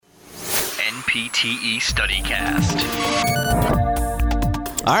NPTE StudyCast.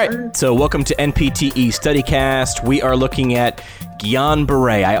 All right, so welcome to NPTE StudyCast. We are looking at Guillain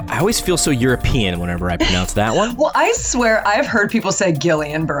Barre. I always feel so European whenever I pronounce that one. Well, I swear I've heard people say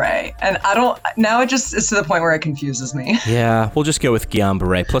Guillain Barre, and I don't, now it's to the point where it confuses me. Yeah, we'll just go with Guillain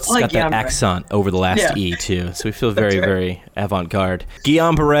Barre. Plus, it's got that accent over the last E, too, so we feel very avant-garde.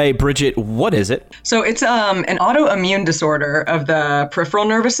 Guillain Barre, Bridget, what is it? So it's an autoimmune disorder of the peripheral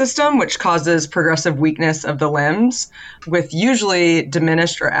nervous system, which causes progressive weakness of the limbs, with usually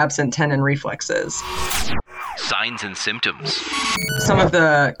diminished or absent tendon reflexes. Signs and symptoms. Some of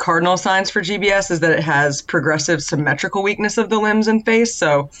the cardinal signs for GBS is that it has progressive symmetrical weakness of the limbs and face.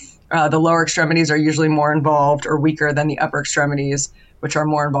 So the lower extremities are usually more involved or weaker than the upper extremities, which are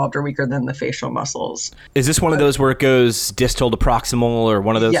more involved or weaker than the facial muscles. Is this one of those where it goes distal to proximal or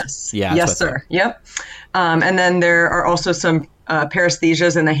one of those? Yes. Yeah. Yes, sir. Yep. And then there are also some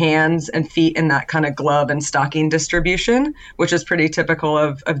paresthesias in the hands and feet in that kind of glove and stocking distribution, which is pretty typical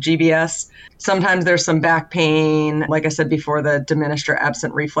of GBS. Sometimes there's some back pain, like I said before, the diminished or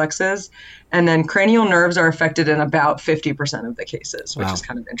absent reflexes. And then cranial nerves are affected in about 50% of the cases, which is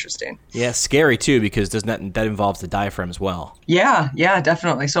kind of interesting. Yeah, scary too, because that involves the diaphragm as well. Yeah,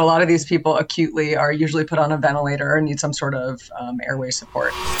 definitely. So a lot of these people acutely are usually put on a ventilator or need some sort of airway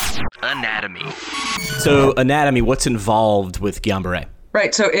support. Anatomy. So anatomy, what's involved with Guillain Barre?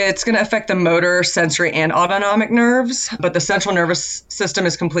 Right. So it's going to affect the motor, sensory, and autonomic nerves, but the central nervous system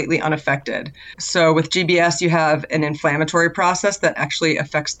is completely unaffected. So with GBS, you have an inflammatory process that actually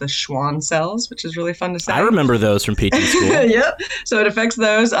affects the Schwann cells, which is really fun to say. I remember those from PT school. Yep. So it affects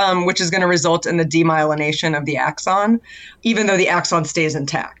those, which is going to result in the demyelination of the axon, even though the axon stays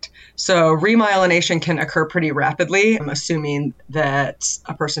intact. So remyelination can occur pretty rapidly, assuming that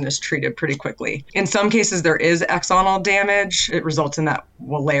a person is treated pretty quickly. In some cases, there is axonal damage. It results in that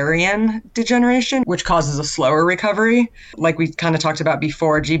Wallerian degeneration, which causes a slower recovery. Like we kind of talked about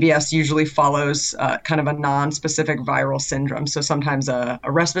before, GBS usually follows kind of a non-specific viral syndrome. So sometimes a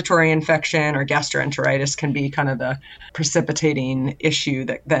respiratory infection or gastroenteritis can be kind of the precipitating issue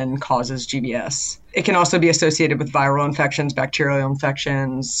that then causes GBS. It can also be associated with viral infections, bacterial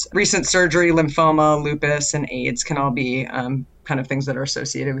infections, recent surgery, lymphoma, lupus, and AIDS can all be kind of things that are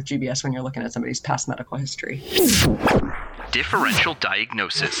associated with GBS when you're looking at somebody's past medical history. Differential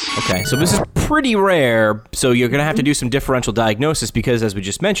diagnosis. Okay, so this is pretty rare, so you're going to have to do some differential diagnosis because, as we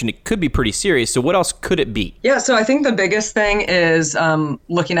just mentioned, it could be pretty serious. So what else could it be? Yeah, so I think the biggest thing is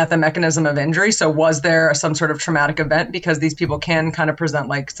looking at the mechanism of injury. So was there some sort of traumatic event? Because these people can kind of present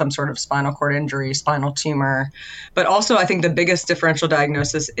like some sort of spinal cord injury, spinal tumor. But also, I think the biggest differential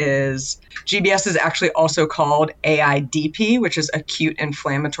diagnosis is GBS is actually also called AIDP, which is acute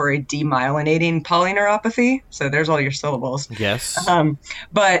inflammatory demyelinating polyneuropathy. So there's all your syllables. Yes.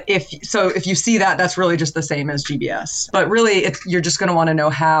 But if you see that, that's really just the same as GBS. But really, you're just going to want to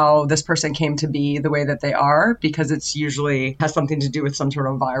know how this person came to be the way that they are, because it's usually has something to do with some sort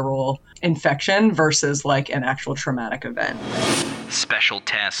of viral infection versus like an actual traumatic event. Special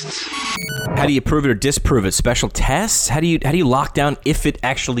tests. How do you prove it or disprove it? Special tests? How do you lock down if it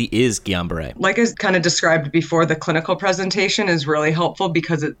actually is Guillain Barre? Like I kind of described before, the clinical presentation is really helpful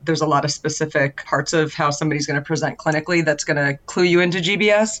because there's a lot of specific parts of how somebody's going to present clinically that's going to clue you into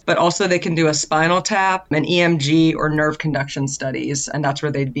GBS. But also they can do a spinal tap, an EMG, or nerve conduction studies, and that's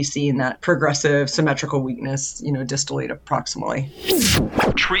where they'd be seeing that progressive symmetrical weakness, distally to proximally.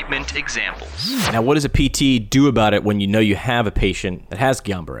 Treatment examples. Now, what does a PT do about it when you know you have a patient that has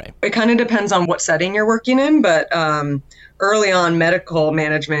Guillain Barre? It kind of depends on what setting you're working in, but early on, medical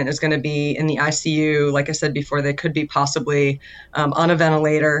management is going to be in the ICU. Like I said before, they could be possibly on a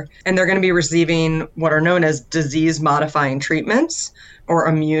ventilator, and they're going to be receiving what are known as disease-modifying treatments or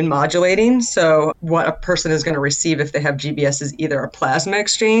immune modulating. So what a person is going to receive if they have GBS is either a plasma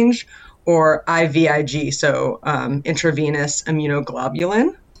exchange or IVIG, so intravenous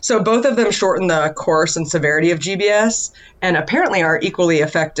immunoglobulin. So both of them shorten the course and severity of GBS and apparently are equally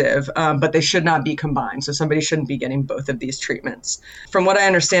effective, but they should not be combined. So somebody shouldn't be getting both of these treatments. From what I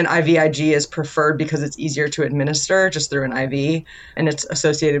understand, IVIG is preferred because it's easier to administer just through an IV, and it's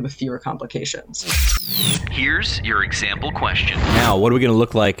associated with fewer complications. Here's your example question. Now, what are we going to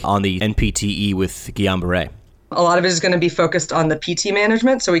look like on the NPTE with Guillain Barre? A lot of it is going to be focused on the PT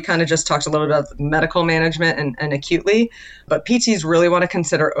management. So we kind of just talked a little bit about medical management and acutely, but PTs really want to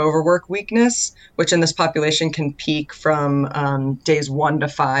consider overwork weakness, which in this population can peak from days 1 to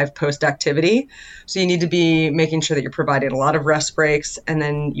 5 post-activity. So you need to be making sure that you're providing a lot of rest breaks. And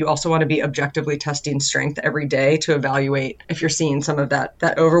then you also want to be objectively testing strength every day to evaluate if you're seeing some of that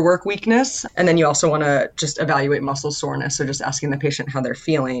overwork weakness. And then you also want to just evaluate muscle soreness. So just asking the patient how they're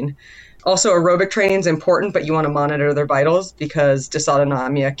feeling. Also, aerobic training is important, but you want to monitor their vitals because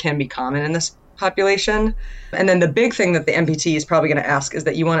dysautonomia can be common in this population. And then the big thing that the MPT is probably going to ask is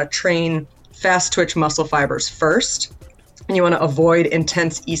that you want to train fast twitch muscle fibers first, and you want to avoid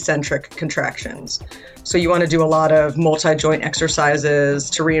intense eccentric contractions. So you want to do a lot of multi-joint exercises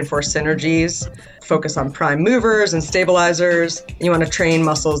to reinforce synergies, focus on prime movers and stabilizers. You want to train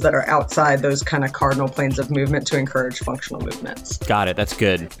muscles that are outside those kind of cardinal planes of movement to encourage functional movements. Got it. That's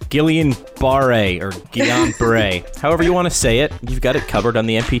good. Guillain Barre or Guillain Barre, however you want to say it, you've got it covered on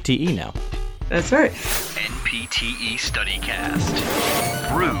the NPTE now. That's right. NPTE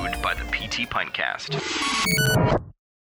StudyCast. Brewed by the PT Pintcast.